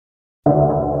Do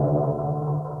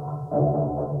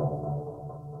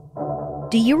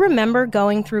you remember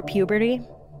going through puberty?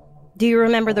 Do you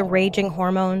remember the raging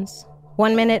hormones?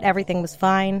 One minute everything was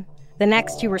fine. The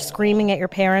next you were screaming at your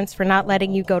parents for not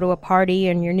letting you go to a party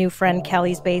in your new friend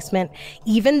Kelly's basement,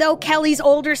 even though Kelly's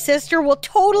older sister will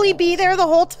totally be there the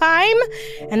whole time,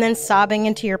 and then sobbing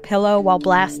into your pillow while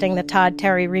blasting the Todd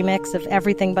Terry remix of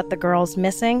Everything But the Girls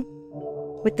Missing.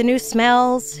 With the new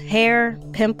smells, hair,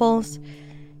 pimples,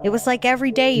 it was like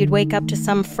every day you'd wake up to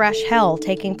some fresh hell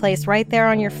taking place right there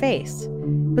on your face.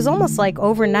 It was almost like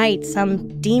overnight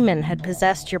some demon had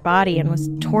possessed your body and was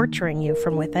torturing you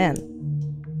from within.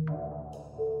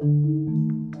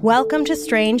 Welcome to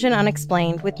Strange and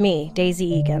Unexplained with me, Daisy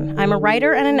Egan. I'm a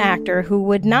writer and an actor who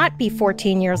would not be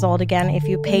 14 years old again if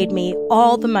you paid me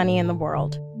all the money in the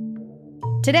world.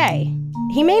 Today,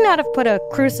 he may not have put a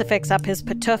crucifix up his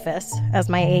patufus, as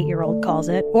my 8-year-old calls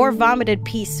it, or vomited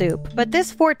pea soup, but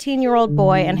this 14-year-old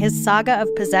boy and his saga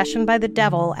of possession by the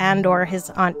devil and or his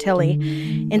Aunt Tilly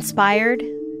inspired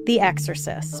The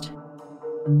Exorcist.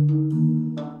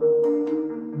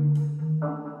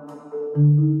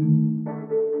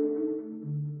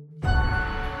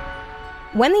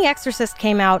 When The Exorcist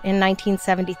came out in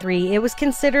 1973, it was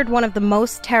considered one of the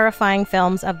most terrifying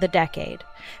films of the decade.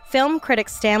 Film critic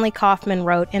Stanley Kaufman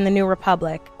wrote in The New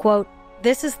Republic, quote,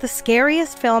 "This is the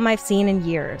scariest film I've seen in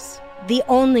years. The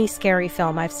only scary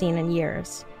film I've seen in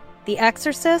years. The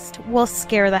Exorcist will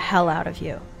scare the hell out of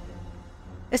you."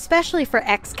 Especially for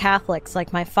ex-Catholics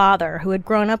like my father, who had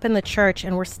grown up in the church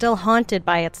and were still haunted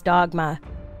by its dogma,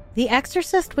 The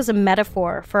Exorcist was a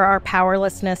metaphor for our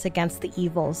powerlessness against the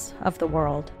evils of the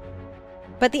world.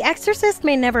 But The Exorcist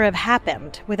may never have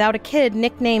happened without a kid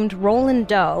nicknamed Roland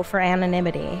Doe for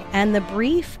anonymity, and the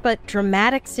brief but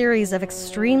dramatic series of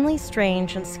extremely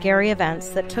strange and scary events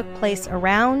that took place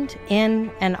around,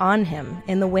 in, and on him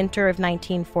in the winter of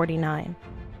 1949.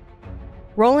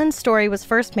 Roland's story was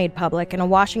first made public in a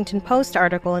Washington Post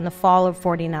article in the fall of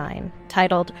 '49,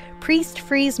 titled, "Priest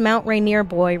Frees Mount Rainier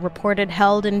Boy Reported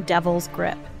Held in Devil's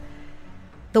Grip."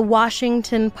 The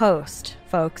Washington Post,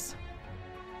 folks.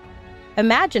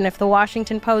 Imagine if the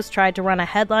Washington Post tried to run a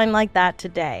headline like that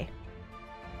today.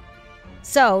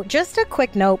 So, just a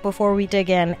quick note before we dig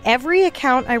in, every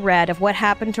account I read of what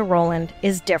happened to Roland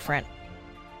is different.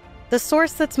 The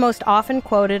source that's most often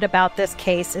quoted about this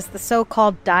case is the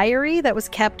so-called diary that was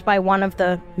kept by one of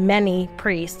the many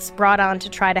priests brought on to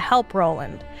try to help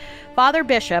Roland. Father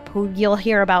Bishop, who you'll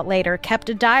hear about later, kept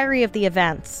a diary of the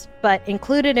events, but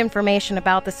included information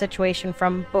about the situation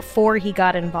from before he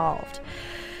got involved.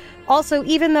 Also,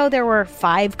 even though there were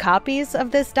 5 copies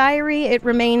of this diary, it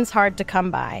remains hard to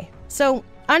come by. So,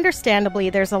 understandably,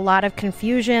 there's a lot of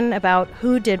confusion about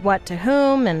who did what to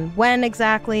whom and when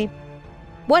exactly.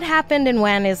 What happened and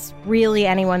when is really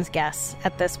anyone's guess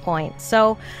at this point.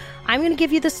 So I'm going to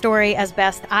give you the story as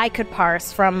best I could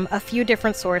parse from a few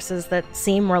different sources that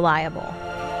seem reliable.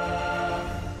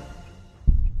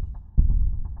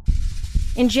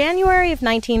 In January of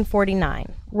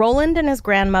 1949, Roland and his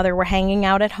grandmother were hanging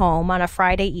out at home on a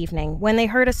Friday evening when they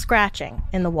heard a scratching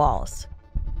in the walls.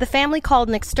 The family called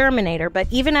an exterminator, but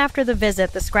even after the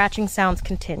visit, the scratching sounds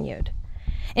continued.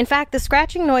 In fact, the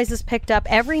scratching noises picked up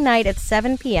every night at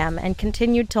 7 p.m. and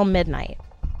continued till midnight.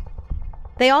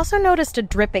 They also noticed a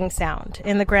dripping sound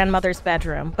in the grandmother's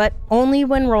bedroom, but only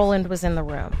when Roland was in the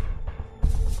room.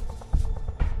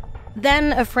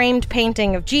 Then a framed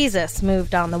painting of Jesus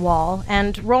moved on the wall,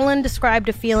 and Roland described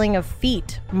a feeling of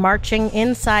feet marching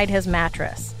inside his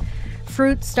mattress.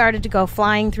 Fruit started to go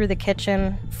flying through the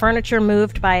kitchen, furniture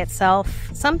moved by itself.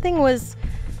 Something was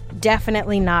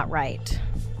definitely not right.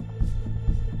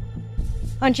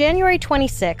 On January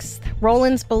 26th,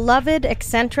 Roland's beloved,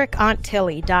 eccentric Aunt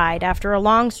Tilly died after a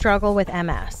long struggle with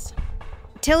MS.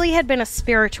 Tilly had been a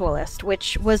spiritualist,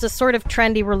 which was a sort of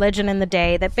trendy religion in the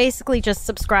day that basically just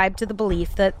subscribed to the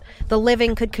belief that the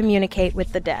living could communicate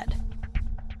with the dead.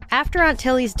 After Aunt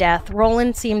Tilly's death,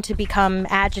 Roland seemed to become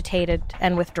agitated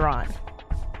and withdrawn.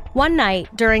 One night,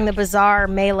 during the bizarre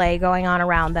melee going on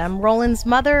around them, Roland's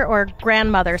mother or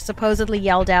grandmother supposedly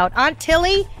yelled out, "Aunt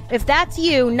Tilly, if that's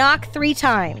you, knock 3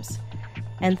 times.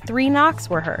 And 3 knocks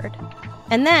were heard.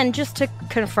 And then, just to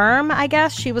confirm, I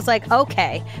guess, she was like,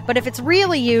 "Okay, but if it's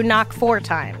really you, knock 4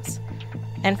 times.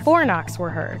 And 4 knocks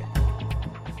were heard.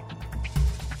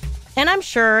 And I'm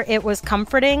sure it was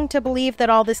comforting to believe that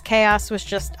all this chaos was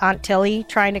just Aunt Tilly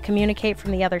trying to communicate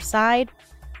from the other side.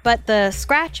 But the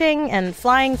scratching and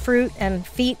flying fruit and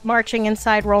feet marching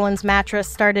inside Roland's mattress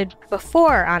started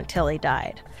before Aunt Tilly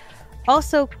died.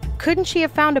 Also, couldn't she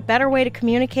have found a better way to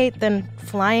communicate than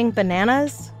flying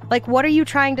bananas? Like, what are you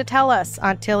trying to tell us,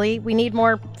 Aunt Tilly? We need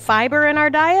more fiber in our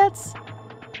diets?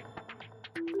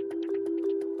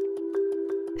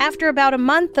 After about a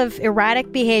month of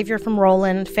erratic behavior from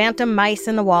Roland, phantom mice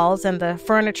in the walls, and the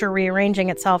furniture rearranging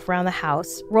itself around the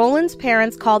house, Roland's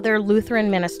parents called their Lutheran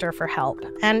minister for help.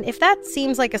 And if that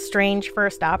seems like a strange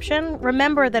first option,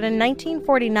 remember that in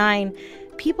 1949,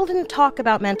 people didn't talk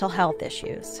about mental health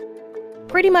issues.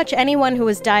 Pretty much anyone who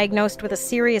was diagnosed with a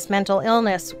serious mental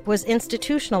illness was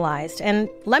institutionalized, and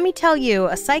let me tell you,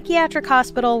 a psychiatric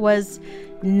hospital was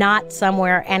not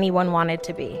somewhere anyone wanted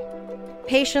to be.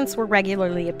 Patients were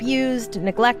regularly abused,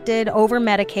 neglected,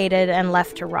 over-medicated, and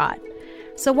left to rot.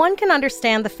 So one can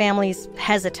understand the family's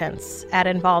hesitance at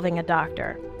involving a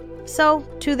doctor. So,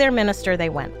 to their minister they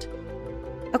went.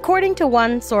 According to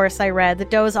one source I read, the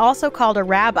Does also called a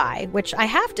rabbi, which I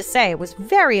have to say was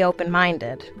very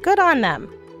open-minded. Good on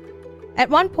them. At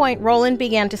one point, Roland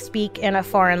began to speak in a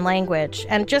foreign language,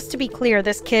 and just to be clear,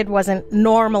 this kid wasn't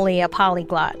normally a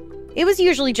polyglot. It was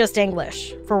usually just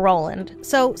English for Roland,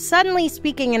 so suddenly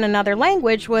speaking in another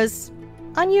language was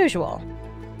unusual.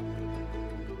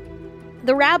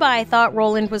 The rabbi thought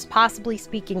Roland was possibly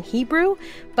speaking Hebrew,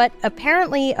 but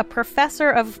apparently a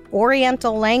professor of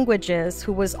Oriental languages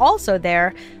who was also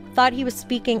there thought he was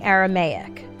speaking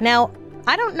Aramaic. Now,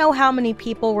 I don't know how many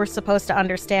people we're supposed to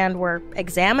understand were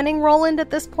examining Roland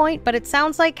at this point, but it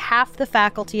sounds like half the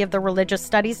faculty of the religious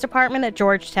studies department at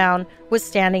Georgetown was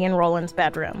standing in Roland's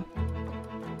bedroom.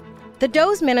 The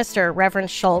Doe's minister, Reverend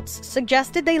Schultz,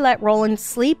 suggested they let Roland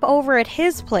sleep over at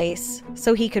his place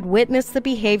so he could witness the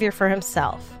behavior for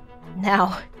himself.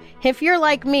 Now, if you're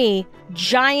like me,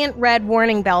 giant red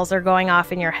warning bells are going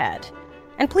off in your head.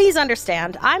 And please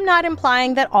understand, I'm not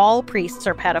implying that all priests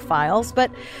are pedophiles, but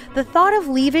the thought of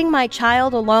leaving my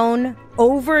child alone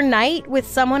overnight with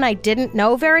someone I didn't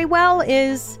know very well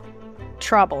is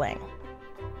troubling.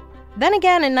 Then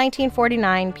again, in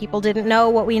 1949, people didn't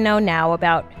know what we know now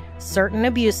about certain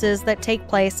abuses that take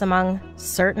place among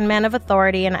certain men of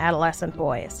authority and adolescent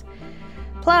boys.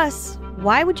 Plus,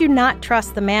 why would you not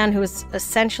trust the man who is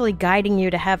essentially guiding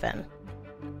you to heaven?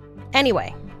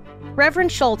 Anyway,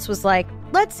 Reverend Schultz was like,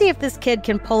 let's see if this kid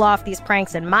can pull off these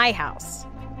pranks in my house.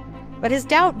 But his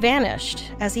doubt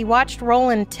vanished as he watched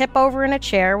Roland tip over in a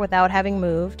chair without having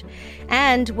moved,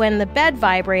 and when the bed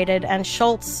vibrated and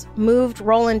Schultz moved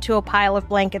Roland to a pile of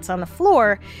blankets on the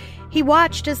floor, he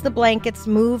watched as the blankets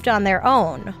moved on their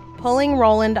own, pulling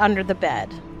Roland under the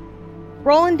bed.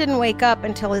 Roland didn't wake up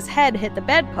until his head hit the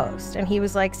bedpost, and he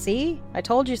was like, see, I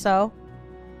told you so.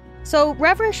 So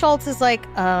Reverend Schultz is like,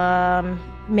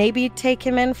 maybe take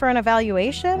him in for an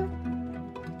evaluation?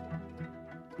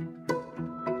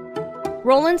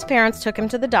 Roland's parents took him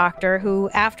to the doctor, who,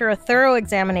 after a thorough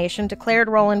examination, declared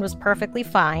Roland was perfectly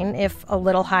fine, if a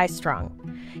little high-strung.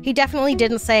 He definitely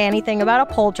didn't say anything about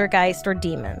a poltergeist or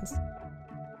demons.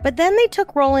 But then they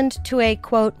took Roland to a,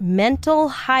 quote, mental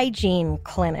hygiene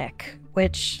clinic,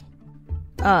 which,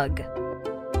 ugh.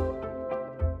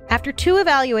 After 2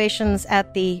 evaluations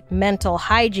at the mental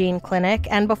hygiene clinic,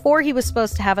 and before he was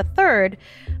supposed to have a third,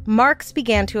 marks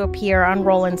began to appear on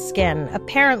Roland's skin,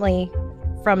 apparently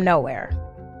from nowhere.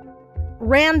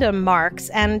 Random marks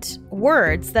and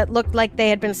words that looked like they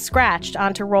had been scratched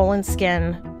onto Roland's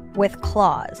skin with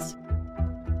claws.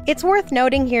 It's worth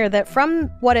noting here that from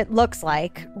what it looks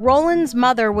like, Roland's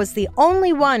mother was the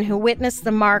only one who witnessed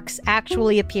the marks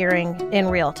actually appearing in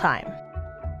real time.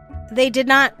 They did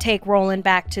not take Roland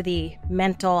back to the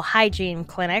mental hygiene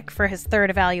clinic for his third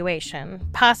evaluation,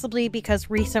 possibly because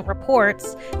recent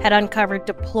reports had uncovered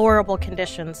deplorable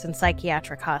conditions in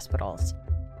psychiatric hospitals.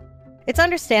 It's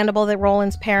understandable that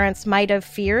Roland's parents might have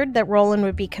feared that Roland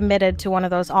would be committed to one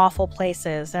of those awful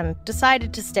places and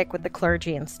decided to stick with the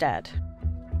clergy instead.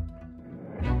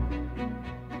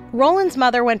 Roland's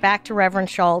mother went back to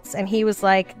Reverend Schultz, and he was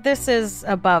like, this is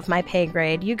above my pay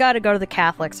grade. You got to go to the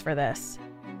Catholics for this.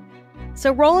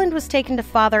 So Roland was taken to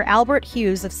Father Albert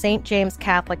Hughes of St. James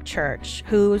Catholic Church,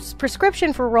 whose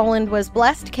prescription for Roland was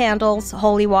blessed candles,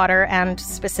 holy water, and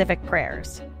specific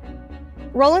prayers.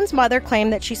 Roland's mother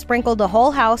claimed that she sprinkled the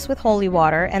whole house with holy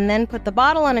water and then put the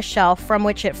bottle on a shelf from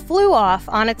which it flew off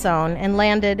on its own and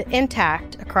landed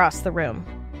intact across the room.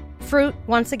 Fruit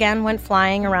once again went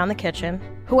flying around the kitchen.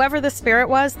 Whoever the spirit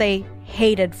was, they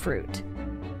hated fruit.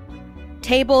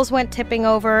 Tables went tipping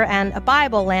over, and a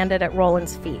Bible landed at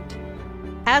Roland's feet.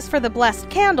 As for the blessed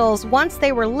candles, once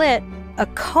they were lit, a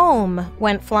comb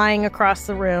went flying across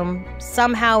the room,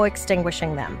 somehow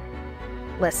extinguishing them.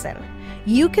 Listen,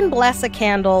 you can bless a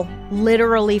candle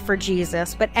literally for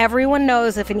Jesus, but everyone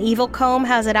knows if an evil comb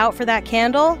has it out for that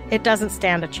candle, it doesn't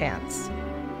stand a chance.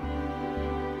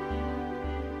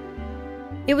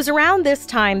 It was around this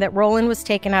time that Roland was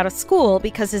taken out of school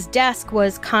because his desk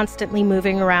was constantly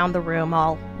moving around the room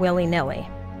all willy-nilly,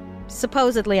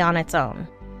 supposedly on its own.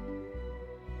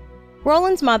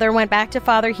 Roland's mother went back to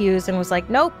Father Hughes and was like,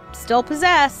 nope, still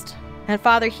possessed. And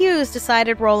Father Hughes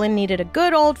decided Roland needed a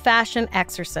good old-fashioned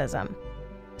exorcism.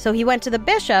 So he went to the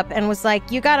bishop and was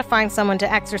like, you gotta find someone to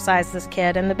exorcise this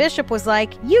kid. And the bishop was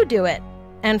like, you do it.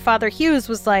 And Father Hughes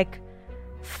was like,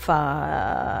 fuck.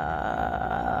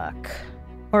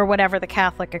 Or whatever the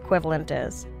Catholic equivalent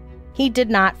is. He did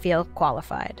not feel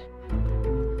qualified.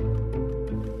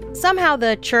 Somehow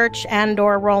the church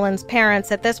and/or Roland's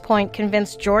parents at this point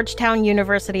convinced Georgetown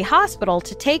University Hospital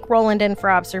to take Roland in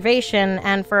for observation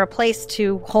and for a place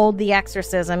to hold the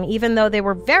exorcism, even though they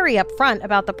were very upfront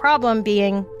about the problem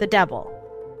being the devil.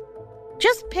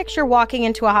 Just picture walking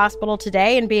into a hospital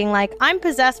today and being like, I'm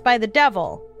possessed by the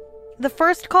devil. The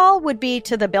first call would be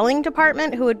to the billing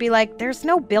department, who would be like, there's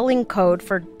no billing code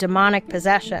for demonic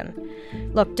possession.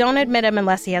 Look, don't admit him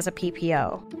unless he has a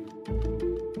PPO.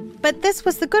 But this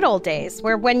was the good old days,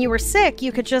 where when you were sick,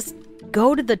 you could just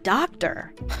go to the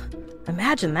doctor.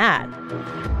 Imagine that.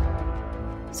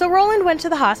 So Roland went to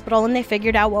the hospital and they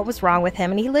figured out what was wrong with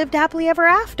him, and he lived happily ever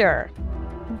after.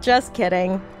 Just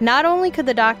kidding. Not only could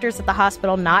the doctors at the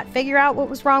hospital not figure out what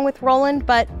was wrong with Roland,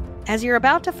 but as you're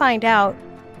about to find out,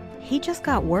 he just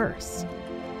got worse.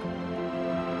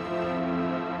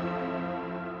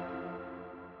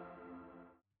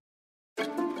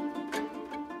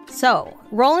 So,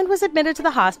 Roland was admitted to the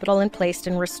hospital and placed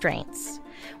in restraints.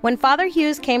 When Father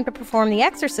Hughes came to perform the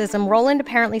exorcism, Roland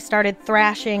apparently started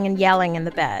thrashing and yelling in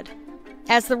the bed.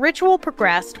 As the ritual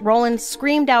progressed, Roland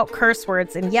screamed out curse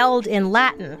words and yelled in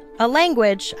Latin, a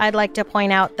language, I'd like to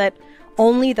point out, that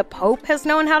only the Pope has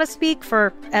known how to speak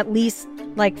for at least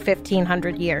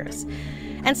 1,500 years.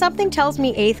 And something tells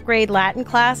me 8th grade Latin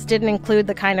class didn't include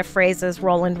the kind of phrases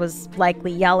Roland was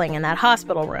likely yelling in that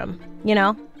hospital room, you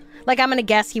know? I'm gonna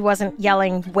guess he wasn't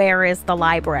yelling, "Where is the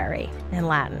library?" in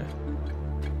Latin.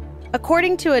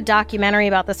 According to a documentary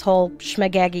about this whole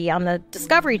schmagegi on the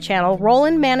Discovery Channel,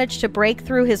 Roland managed to break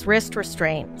through his wrist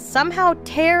restraint, somehow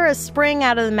tear a spring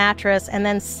out of the mattress, and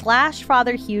then slash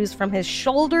Father Hughes from his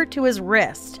shoulder to his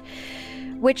wrist,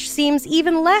 which seems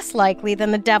even less likely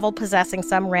than the devil possessing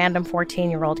some random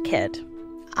 14-year-old kid.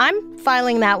 I'm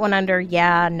filing that one under,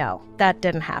 yeah, no, that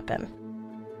didn't happen.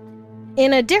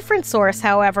 In a different source,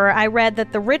 however, I read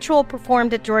that the ritual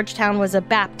performed at Georgetown was a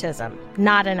baptism,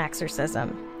 not an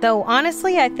exorcism. Though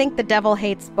honestly, I think the devil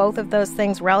hates both of those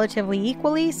things relatively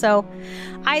equally, so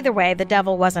either way, the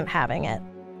devil wasn't having it.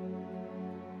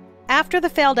 After the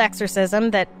failed exorcism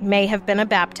that may have been a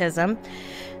baptism,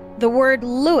 the word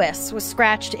Louis was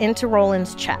scratched into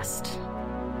Roland's chest.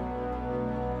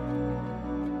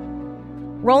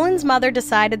 Roland's mother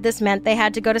decided this meant they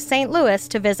had to go to St. Louis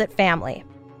to visit family.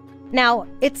 Now,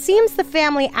 it seems the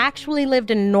family actually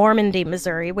lived in Normandy,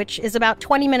 Missouri, which is about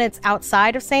 20 minutes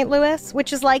outside of St. Louis,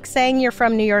 which is like saying you're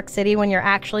from New York City when you're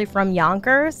actually from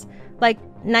Yonkers.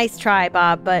 Nice try,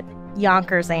 Bob, but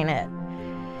Yonkers ain't it.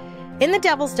 In the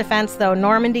devil's defense, though,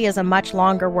 Normandy is a much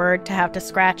longer word to have to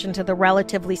scratch into the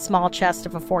relatively small chest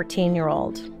of a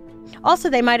 14-year-old. Also,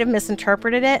 they might have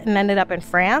misinterpreted it and ended up in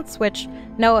France, which,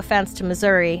 no offense to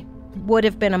Missouri, would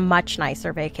have been a much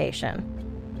nicer vacation.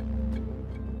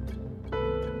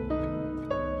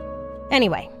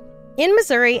 Anyway, in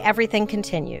Missouri, everything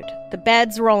continued. The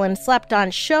beds Roland slept on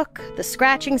shook, the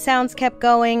scratching sounds kept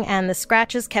going, and the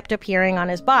scratches kept appearing on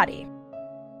his body.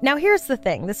 Now here's the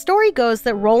thing. The story goes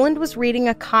that Roland was reading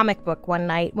a comic book one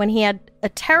night when he had a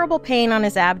terrible pain on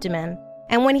his abdomen,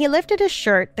 and when he lifted his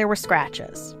shirt, there were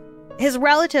scratches. His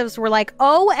relatives were like,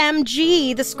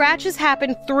 OMG, the scratches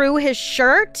happened through his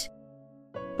shirt?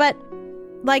 But,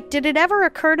 did it ever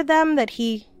occur to them that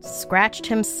he scratched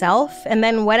himself and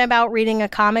then went about reading a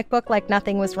comic book like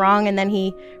nothing was wrong, and then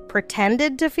he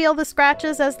pretended to feel the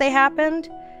scratches as they happened?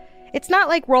 It's not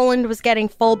like Roland was getting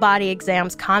full body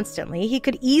exams constantly. He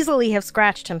could easily have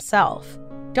scratched himself.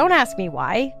 Don't ask me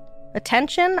why.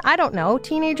 Attention? I don't know.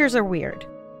 Teenagers are weird.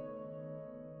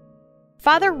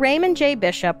 Father Raymond J.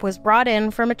 Bishop was brought in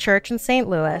from a church in St.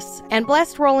 Louis and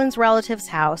blessed Roland's relative's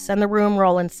house and the room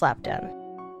Roland slept in.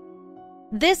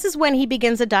 This is when he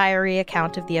begins a diary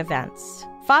account of the events.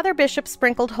 Father Bishop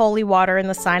sprinkled holy water in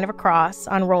the sign of a cross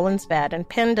on Roland's bed and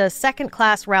pinned a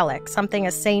second-class relic, something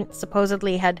a saint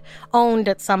supposedly had owned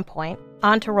at some point,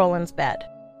 onto Roland's bed.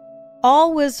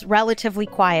 All was relatively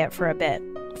quiet for a bit.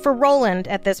 For Roland,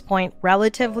 at this point,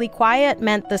 relatively quiet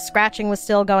meant the scratching was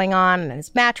still going on and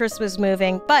his mattress was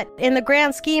moving, but in the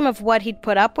grand scheme of what he'd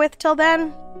put up with till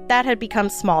then, that had become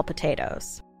small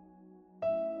potatoes.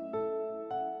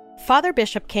 Father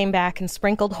Bishop came back and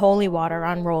sprinkled holy water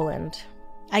on Roland.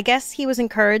 I guess he was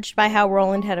encouraged by how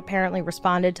Roland had apparently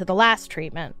responded to the last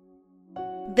treatment.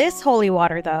 This holy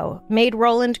water, though, made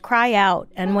Roland cry out,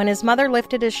 and when his mother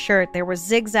lifted his shirt, there were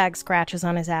zigzag scratches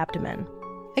on his abdomen.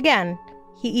 Again,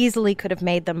 he easily could have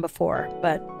made them before,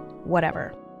 but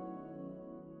whatever.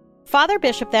 Father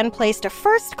Bishop then placed a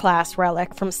first-class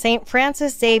relic from St.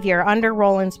 Francis Xavier under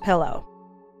Roland's pillow.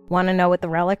 Want to know what the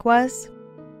relic was?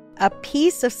 A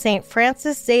piece of St.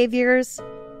 Francis Xavier's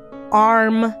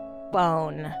arm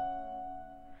bone.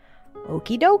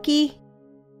 Okie dokie.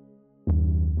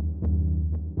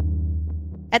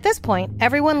 At this point,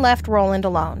 everyone left Roland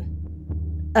alone.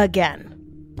 Again.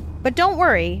 But don't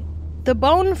worry, the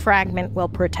bone fragment will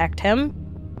protect him.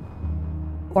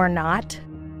 Or not.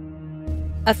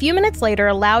 A few minutes later,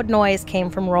 a loud noise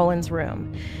came from Roland's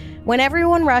room. When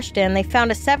everyone rushed in, they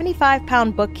found a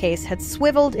 75-pound bookcase had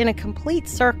swiveled in a complete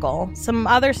circle. Some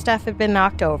other stuff had been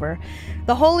knocked over.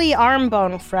 The holy arm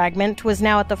bone fragment was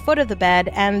now at the foot of the bed,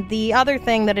 and the other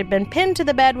thing that had been pinned to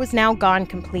the bed was now gone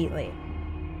completely.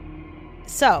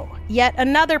 So, yet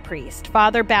another priest,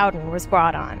 Father Bowden, was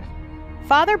brought on.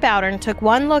 Father Bowden took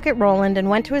one look at Roland and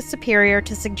went to his superior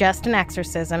to suggest an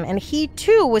exorcism, and he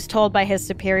too was told by his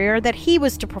superior that he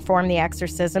was to perform the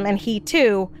exorcism, and he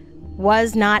too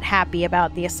was not happy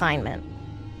about the assignment.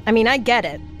 I mean, I get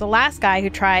it. The last guy who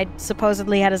tried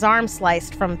supposedly had his arm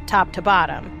sliced from top to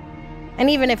bottom. And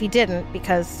even if he didn't,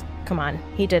 because, come on,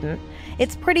 he didn't,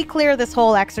 it's pretty clear this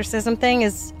whole exorcism thing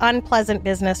is unpleasant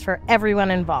business for everyone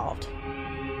involved.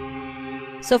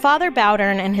 So Father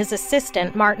Bowden and his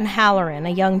assistant, Martin Halloran,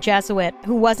 a young Jesuit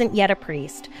who wasn't yet a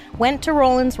priest, went to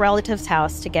Roland's relative's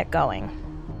house to get going.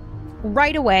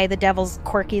 Right away, the devil's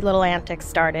quirky little antics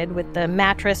started, with the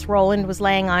mattress Roland was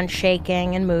laying on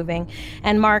shaking and moving,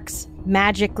 and marks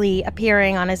magically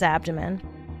appearing on his abdomen.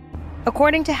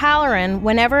 According to Halloran,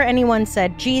 whenever anyone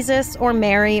said Jesus or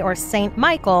Mary or Saint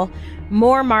Michael,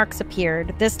 more marks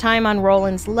appeared, this time on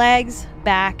Roland's legs,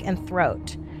 back, and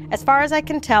throat. As far as I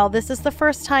can tell, this is the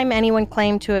first time anyone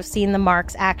claimed to have seen the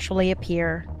marks actually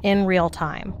appear in real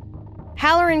time.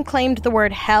 Halloran claimed the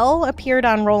word hell appeared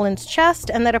on Roland's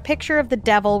chest and that a picture of the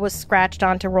devil was scratched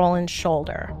onto Roland's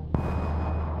shoulder.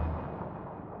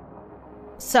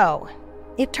 So,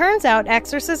 it turns out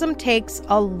exorcism takes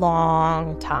a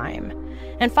long time.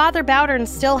 And Father Bowden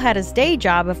still had his day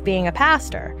job of being a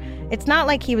pastor. It's not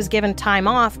like he was given time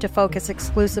off to focus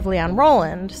exclusively on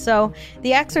Roland, so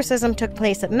the exorcism took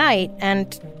place at night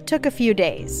and took a few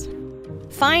days.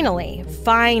 Finally,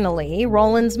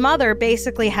 Roland's mother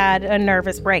basically had a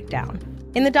nervous breakdown.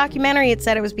 In the documentary, it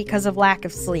said it was because of lack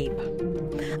of sleep.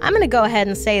 I'm going to go ahead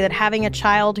and say that having a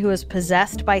child who is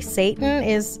possessed by Satan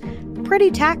is pretty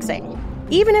taxing.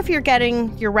 Even if you're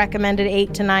getting your recommended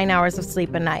 8 to 9 hours of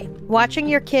sleep a night, watching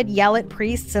your kid yell at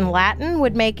priests in Latin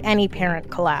would make any parent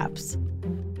collapse.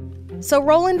 So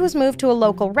Roland was moved to a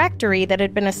local rectory that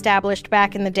had been established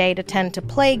back in the day to tend to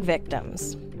plague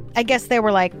victims. I guess they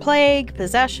were like plague,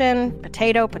 possession,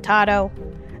 potato.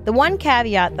 The one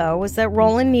caveat, though, was that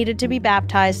Roland needed to be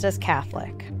baptized as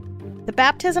Catholic. The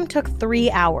baptism took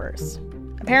 3 hours.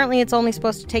 Apparently it's only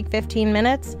supposed to take 15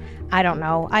 minutes. I don't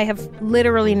know. I have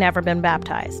literally never been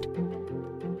baptized.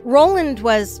 Roland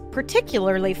was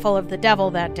particularly full of the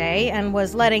devil that day and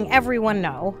was letting everyone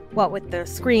know, what with the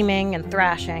screaming and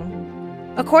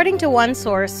thrashing. According to one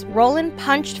source, Roland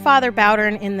punched Father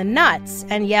Bowden in the nuts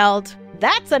and yelled,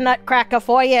 "That's a nutcracker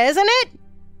for you, isn't it?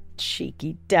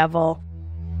 Cheeky devil."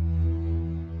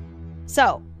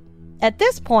 So, at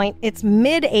this point, it's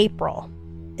mid-April.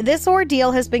 This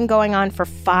ordeal has been going on for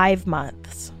 5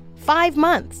 months. 5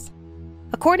 months!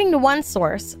 According to one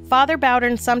source, Father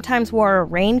Bowden sometimes wore a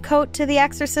raincoat to the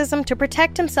exorcism to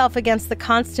protect himself against the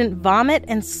constant vomit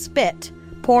and spit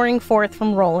pouring forth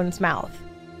from Roland's mouth.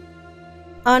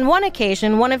 On one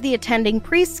occasion, one of the attending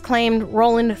priests claimed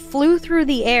Roland flew through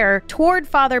the air toward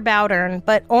Father Bowden,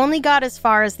 but only got as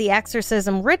far as the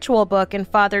exorcism ritual book in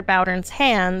Father Bowden's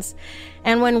hands,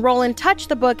 and when Roland touched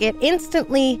the book, it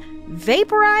instantly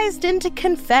vaporized into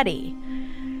confetti.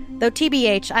 Though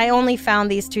TBH, I only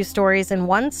found these two stories in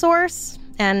one source,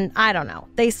 and I don't know,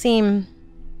 they seem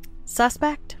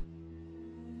suspect.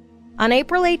 On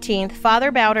April 18th,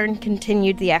 Father Bowden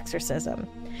continued the exorcism.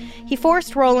 He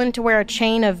forced Roland to wear a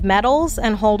chain of medals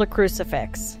and hold a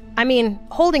crucifix. I mean,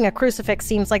 holding a crucifix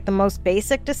seems like the most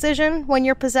basic decision when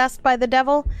you're possessed by the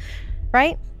devil,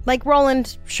 right? Like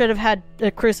Roland should have had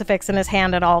a crucifix in his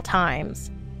hand at all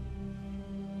times.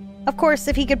 Of course,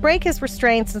 if he could break his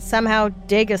restraints and somehow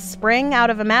dig a spring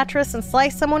out of a mattress and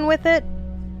slice someone with it,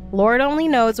 Lord only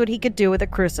knows what he could do with a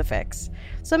crucifix.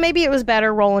 So maybe it was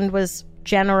better Roland was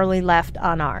generally left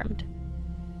unarmed.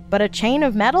 But a chain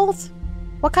of medals?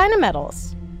 What kind of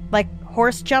medals? Like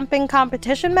horse jumping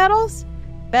competition medals?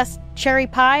 Best cherry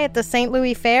pie at the St.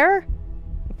 Louis Fair?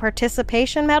 A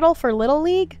participation medal for Little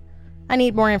League? I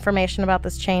need more information about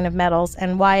this chain of medals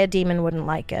and why a demon wouldn't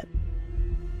like it.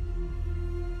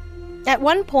 At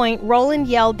one point, Roland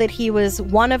yelled that he was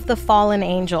one of the fallen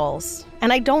angels,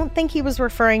 and I don't think he was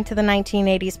referring to the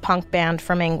 1980s punk band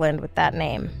from England with that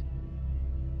name.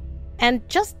 And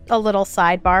just a little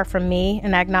sidebar from me,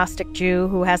 an agnostic Jew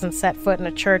who hasn't set foot in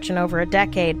a church in over a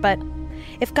decade, but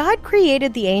if God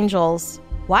created the angels,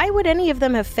 why would any of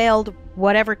them have failed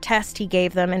whatever test he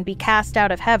gave them and be cast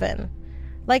out of heaven?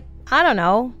 Like, I don't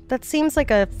know, that seems like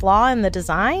a flaw in the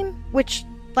design, which,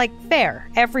 like, fair,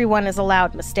 everyone is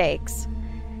allowed mistakes,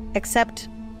 except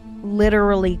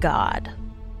literally God.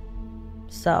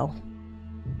 So,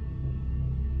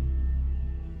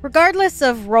 regardless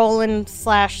of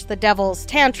Roland/the devil's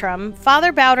tantrum,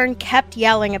 Father Bowdern kept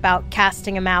yelling about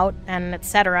casting him out and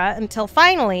etc. until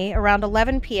finally, around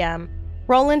 11 p.m.,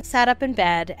 Roland sat up in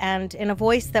bed and, in a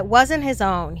voice that wasn't his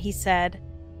own, he said,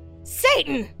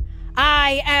 "Satan!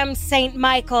 I am Saint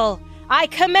Michael. I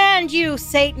command you,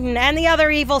 Satan, and the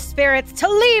other evil spirits to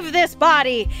leave this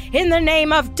body in the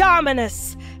name of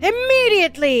Dominus.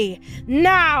 Immediately!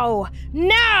 Now!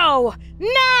 Now!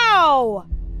 Now!"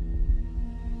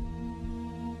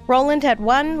 Roland had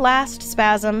one last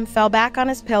spasm, fell back on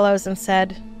his pillows, and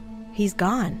said, "He's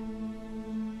gone."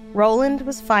 Roland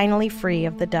was finally free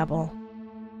of the devil.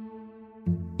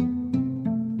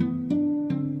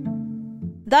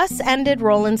 Thus ended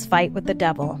Roland's fight with the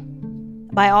devil.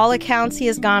 By all accounts, he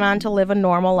has gone on to live a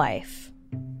normal life.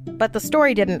 But the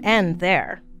story didn't end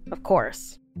there, of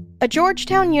course. A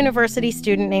Georgetown University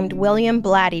student named William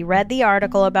Blatty read the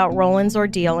article about Roland's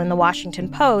ordeal in the Washington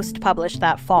Post published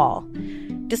that fall.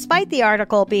 Despite the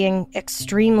article being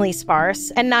extremely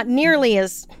sparse and not nearly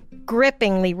as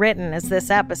grippingly written as this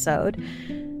episode,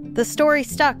 the story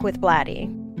stuck with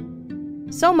Blatty.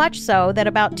 So much so that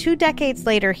about 2 decades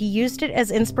later, he used it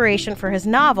as inspiration for his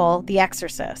novel, The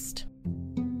Exorcist.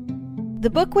 The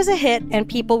book was a hit and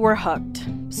people were hooked.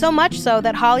 So much so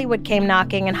that Hollywood came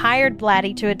knocking and hired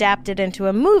Blatty to adapt it into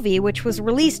a movie, which was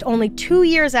released only 2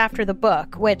 years after the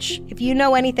book, which, if you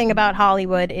know anything about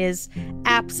Hollywood, is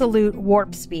absolute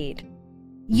warp speed.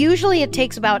 Usually it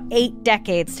takes about 8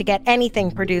 decades to get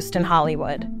anything produced in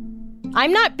Hollywood.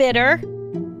 I'm not bitter.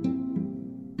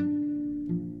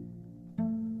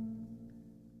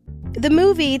 The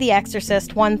movie, The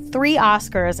Exorcist, won 3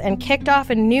 Oscars and kicked off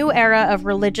a new era of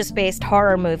religious-based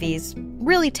horror movies,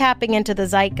 really tapping into the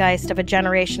zeitgeist of a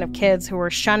generation of kids who were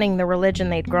shunning the religion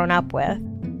they'd grown up with.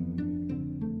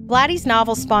 Blatty's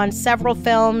novel spawned several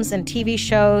films and TV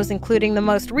shows, including the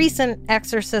most recent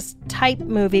Exorcist-type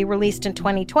movie released in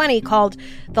 2020 called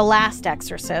The Last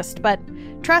Exorcist, but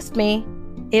trust me,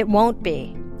 it won't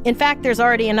be. In fact, there's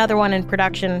already another one in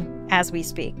production as we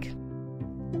speak.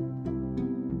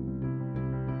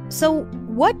 So,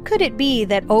 what could it be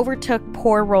that overtook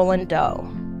poor Roland Doe?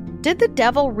 Did the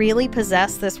devil really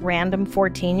possess this random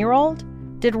 14-year-old?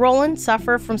 Did Roland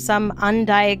suffer from some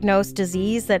undiagnosed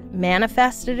disease that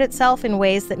manifested itself in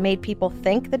ways that made people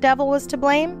think the devil was to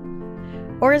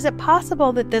blame? Or is it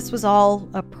possible that this was all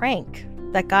a prank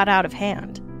that got out of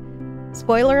hand?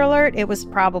 Spoiler alert, it was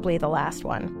probably the last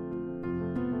one.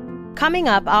 Coming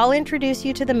up, I'll introduce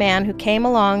you to the man who came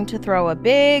along to throw a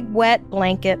big, wet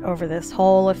blanket over this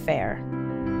whole affair.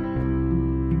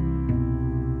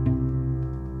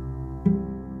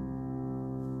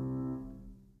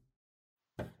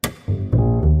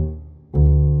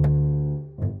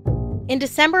 In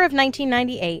December of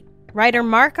 1998, writer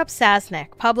Mark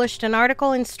Upsasnik published an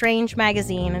article in Strange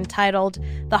magazine entitled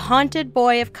 "The Haunted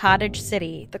Boy of Cottage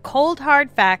City: The Cold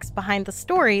Hard Facts Behind the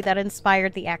Story That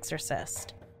Inspired The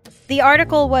Exorcist." The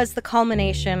article was the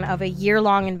culmination of a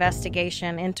year-long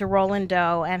investigation into Roland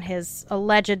Doe and his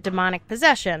alleged demonic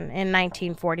possession in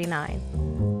 1949.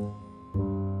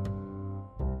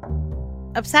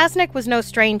 Upsasnik was no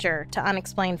stranger to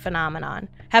unexplained phenomenon,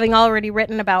 having already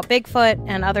written about Bigfoot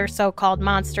and other so-called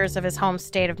monsters of his home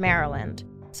state of Maryland.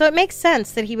 So it makes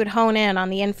sense that he would hone in on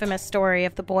the infamous story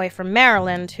of the boy from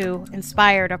Maryland who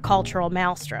inspired a cultural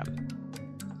maelstrom.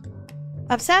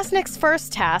 Upsasnik's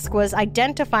first task was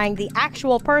identifying the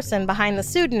actual person behind the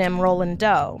pseudonym Roland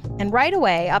Doe, and right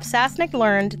away, Upsasnik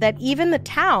learned that even the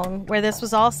town where this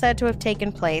was all said to have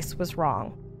taken place was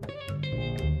wrong.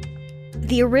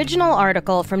 The original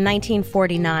article from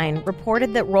 1949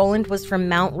 reported that Roland was from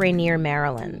Mount Rainier,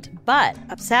 Maryland, but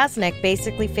Upsasnik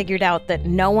basically figured out that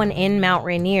no one in Mount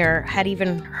Rainier had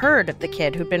even heard of the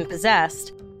kid who'd been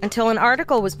possessed, until an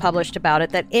article was published about it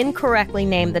that incorrectly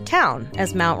named the town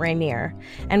as Mount Rainier.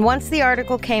 And once the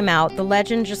article came out, the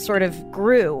legend just sort of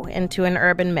grew into an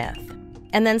urban myth.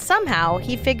 And then somehow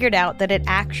he figured out that it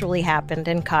actually happened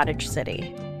in Cottage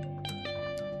City.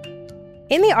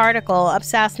 In the article,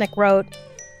 Obsasnik wrote,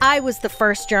 "I was the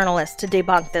first journalist to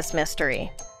debunk this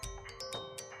mystery."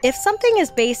 If something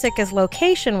as basic as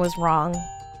location was wrong,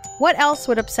 what else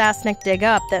would Obsasnik dig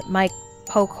up that might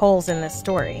poke holes in this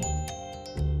story?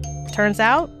 Turns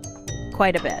out,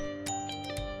 quite a bit.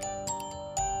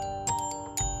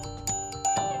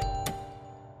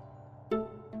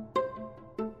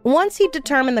 Once he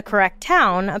determined the correct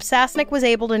town, Obsasnik was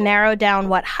able to narrow down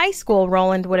what high school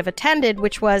Roland would have attended,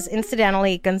 which was,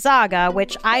 incidentally, Gonzaga,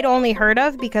 which I'd only heard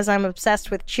of because I'm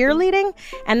obsessed with cheerleading,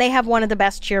 and they have one of the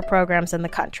best cheer programs in the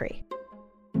country.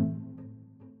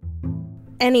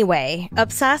 Anyway,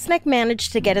 Obsasnik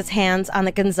managed to get his hands on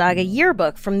the Gonzaga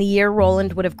yearbook from the year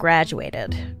Roland would have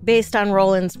graduated, based on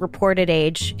Roland's reported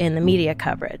age in the media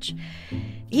coverage.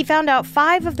 He found out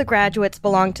 5 of the graduates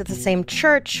belonged to the same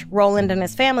church Roland and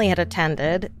his family had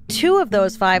attended. 2 of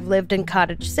those 5 lived in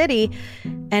Cottage City,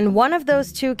 and one of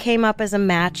those 2 came up as a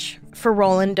match for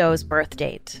Roland Doe's birth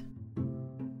date.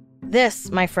 This,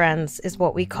 my friends, is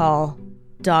what we call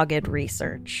dogged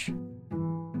research.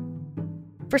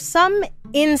 For some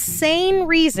insane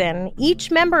reason, each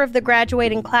member of the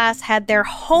graduating class had their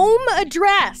home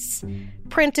address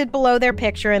printed below their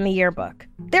picture in the yearbook.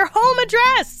 Their home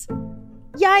address!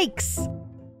 Yikes!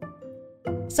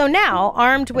 So now,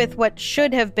 armed with what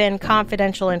should have been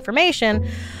confidential information,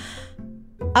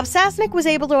 Obsasnik was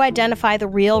able to identify the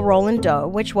real Roland Doe,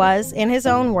 which was, in his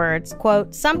own words,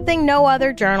 quote, "something no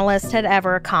other journalist had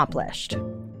ever accomplished."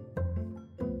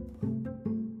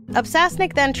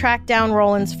 Obsasnik then tracked down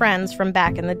Roland's friends from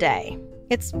back in the day.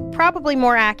 It's probably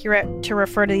more accurate to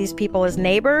refer to these people as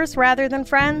neighbors rather than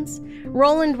friends.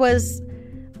 Roland was,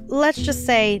 let's just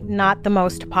say, not the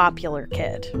most popular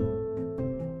kid.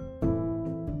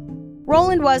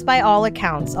 Roland was, by all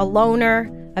accounts, a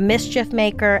loner, a mischief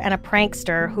maker, and a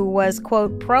prankster who was,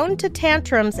 quote, prone to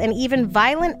tantrums and even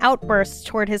violent outbursts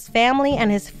toward his family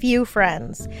and his few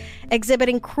friends,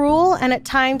 exhibiting cruel and at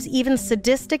times even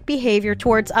sadistic behavior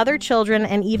towards other children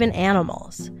and even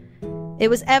animals. It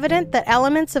was evident that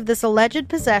elements of this alleged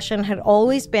possession had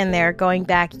always been there going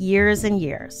back years and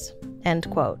years, end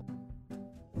quote.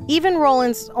 Even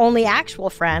Roland's only actual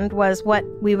friend was what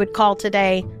we would call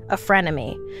today a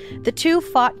frenemy. The two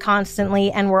fought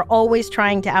constantly and were always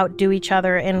trying to outdo each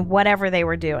other in whatever they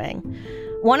were doing.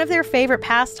 One of their favorite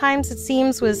pastimes, it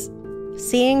seems, was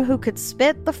seeing who could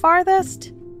spit the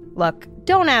farthest. Look,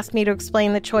 don't ask me to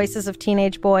explain the choices of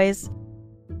teenage boys.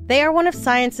 They are one of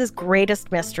science's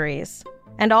greatest mysteries.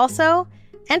 And also,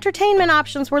 entertainment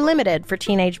options were limited for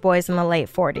teenage boys in the late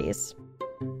 40s.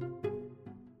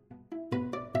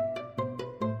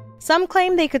 Some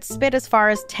claim they could spit as far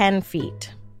as 10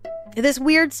 feet. This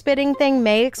weird spitting thing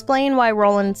may explain why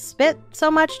Roland spit so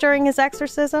much during his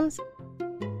exorcisms.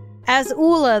 As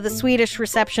Ulla, the Swedish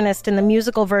receptionist in the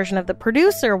musical version of The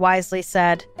Producer, wisely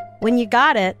said, "When you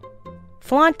got it,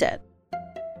 flaunt it."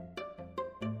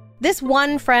 This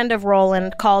one friend of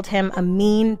Roland called him a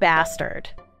mean bastard.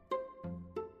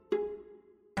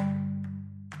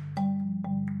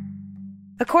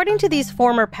 According to these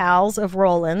former pals of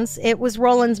Roland's, it was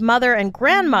Roland's mother and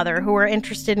grandmother who were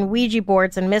interested in Ouija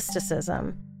boards and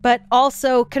mysticism, but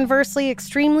also, conversely,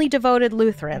 extremely devoted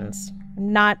Lutherans.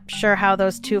 Not sure how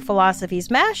those two philosophies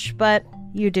mesh, but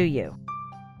you do you.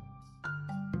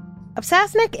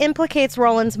 Obsasnik implicates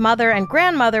Roland's mother and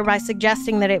grandmother by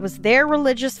suggesting that it was their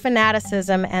religious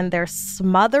fanaticism and their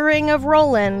smothering of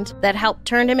Roland that helped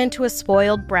turn him into a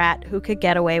spoiled brat who could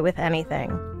get away with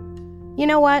anything. You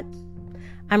know what?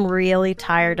 I'm really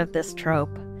tired of this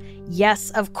trope.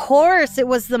 Yes, of course, it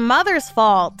was the mother's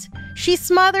fault. She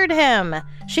smothered him.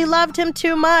 She loved him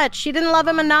too much. She didn't love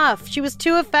him enough. She was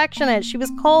too affectionate. She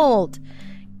was cold.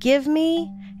 Give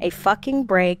me a fucking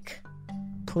break,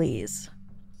 please.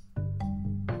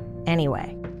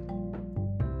 Anyway.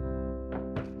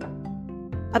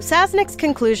 Obsasnik's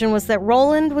conclusion was that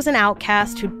Roland was an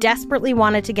outcast who desperately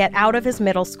wanted to get out of his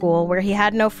middle school where he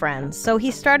had no friends, so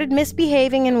he started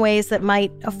misbehaving in ways that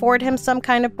might afford him some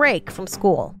kind of break from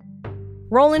school.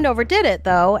 Roland overdid it,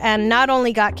 though, and not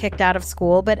only got kicked out of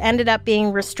school, but ended up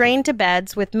being restrained to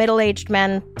beds with middle-aged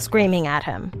men screaming at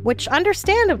him, which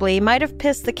understandably might have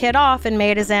pissed the kid off and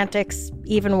made his antics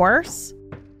even worse.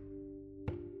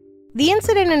 The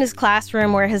incident in his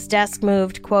classroom where his desk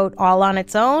moved, quote, all on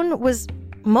its own was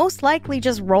most likely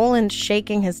just Roland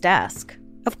shaking his desk.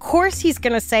 Of course he's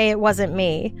going to say it wasn't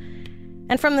me.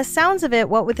 And from the sounds of it,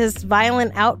 what with his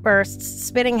violent outbursts,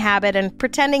 spitting habit, and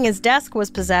pretending his desk was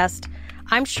possessed,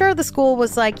 I'm sure the school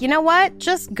was like, you know what?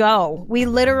 Just go. We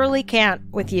literally can't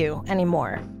with you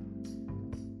anymore.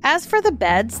 As for the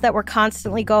beds that were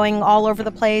constantly going all over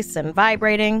the place and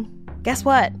vibrating, guess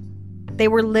what? They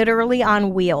were literally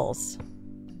on wheels.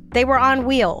 They were on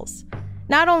wheels.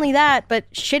 Not only that, but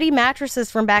shitty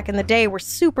mattresses from back in the day were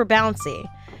super bouncy.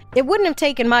 It wouldn't have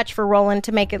taken much for Roland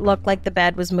to make it look like the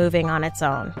bed was moving on its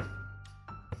own.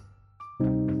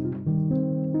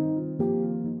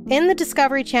 In the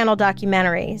Discovery Channel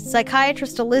documentary,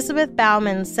 psychiatrist Elizabeth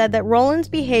Bauman said that Roland's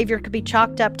behavior could be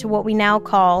chalked up to what we now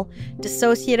call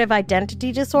dissociative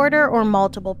identity disorder or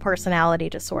multiple personality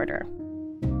disorder.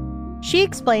 She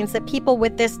explains that people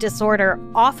with this disorder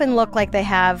often look like they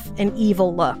have an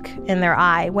evil look in their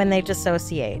eye when they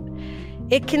dissociate.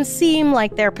 It can seem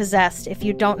like they're possessed if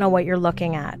you don't know what you're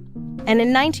looking at. And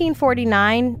in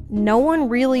 1949, no one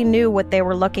really knew what they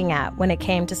were looking at when it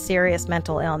came to serious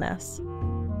mental illness.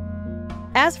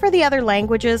 As for the other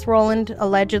languages Roland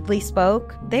allegedly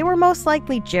spoke, they were most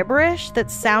likely gibberish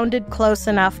that sounded close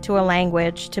enough to a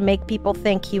language to make people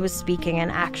think he was speaking an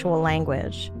actual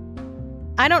language.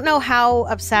 I don't know how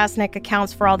Obsasnik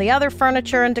accounts for all the other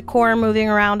furniture and decor moving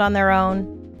around on their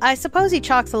own. I suppose he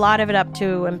chalks a lot of it up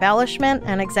to embellishment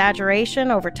and exaggeration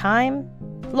over time.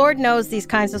 Lord knows these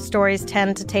kinds of stories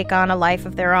tend to take on a life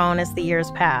of their own as the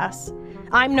years pass.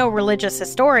 I'm no religious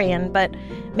historian, but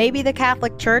maybe the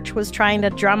Catholic Church was trying to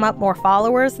drum up more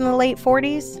followers in the late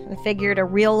 40s and figured a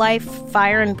real-life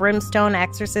fire and brimstone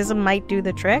exorcism might do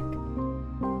the trick.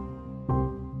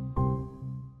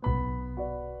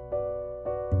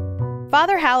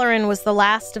 Father Halloran was the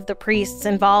last of the priests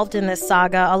involved in this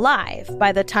saga alive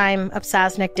by the time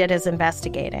Obsasnik did his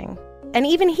investigating. And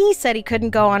even he said he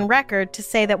couldn't go on record to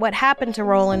say that what happened to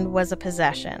Roland was a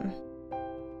possession.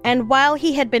 And while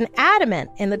he had been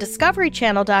adamant in the Discovery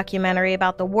Channel documentary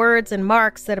about the words and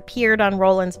marks that appeared on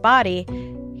Roland's body,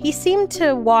 he seemed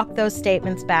to walk those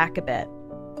statements back a bit.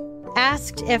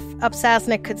 Asked if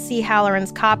Obsasnik could see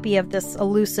Halloran's copy of this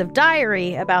elusive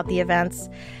diary about the events,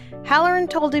 Halloran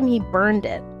told him he burned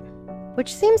it,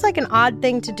 which seems like an odd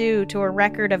thing to do to a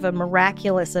record of a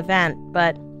miraculous event,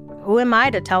 but who am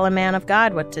I to tell a man of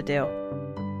God what to do?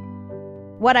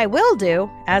 What I will do,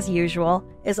 as usual,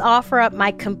 is offer up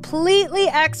my completely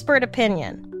expert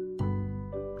opinion.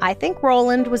 I think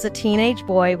Roland was a teenage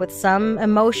boy with some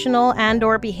emotional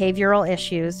and/or behavioral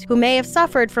issues who may have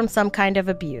suffered from some kind of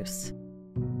abuse.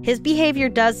 His behavior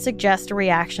does suggest a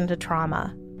reaction to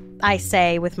trauma. I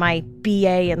say with my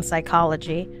BA in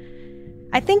psychology.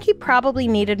 I think he probably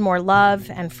needed more love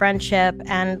and friendship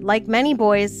and, like many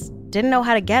boys, didn't know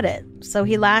how to get it, so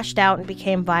he lashed out and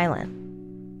became violent.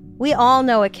 We all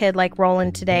know a kid like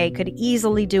Roland today could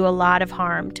easily do a lot of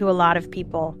harm to a lot of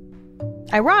people.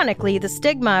 Ironically, the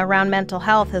stigma around mental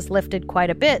health has lifted quite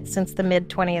a bit since the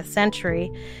mid-20th century,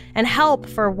 and help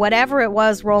for whatever it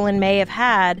was Roland may have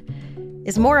had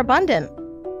is more abundant.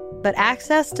 But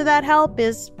access to that help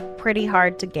is pretty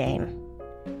hard to gain.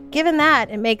 Given that,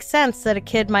 it makes sense that a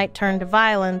kid might turn to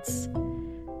violence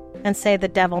and say the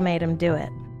devil made him do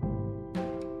it.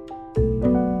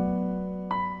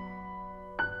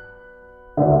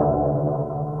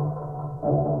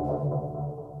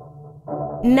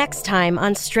 Next time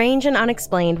on Strange and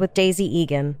Unexplained with Daisy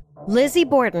Egan, Lizzie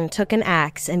Borden took an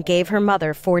axe and gave her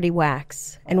mother 40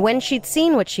 whacks, and when she'd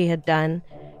seen what she had done,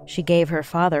 she gave her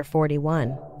father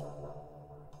 41.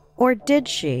 Or did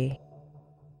she?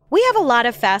 We have a lot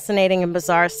of fascinating and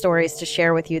bizarre stories to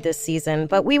share with you this season,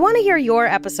 but we want to hear your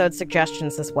episode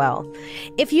suggestions as well.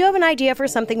 If you have an idea for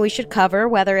something we should cover,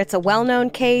 whether it's a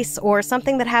well-known case or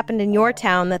something that happened in your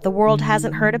town that the world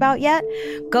hasn't heard about yet,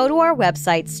 go to our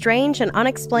website,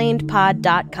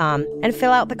 strangeandunexplainedpod.com, and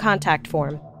fill out the contact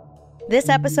form. This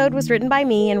episode was written by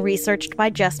me and researched by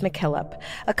Jess McKillop.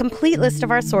 A complete list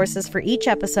of our sources for each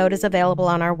episode is available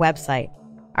on our website.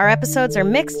 Our episodes are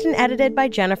mixed and edited by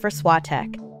Jennifer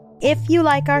Swatek. If you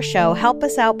like our show, help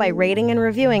us out by rating and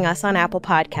reviewing us on Apple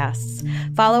Podcasts.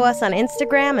 Follow us on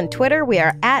Instagram and Twitter. We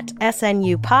are at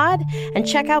SNUPod. And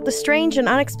check out the Strange and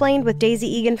Unexplained with Daisy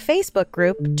Egan Facebook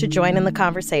group to join in the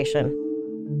conversation.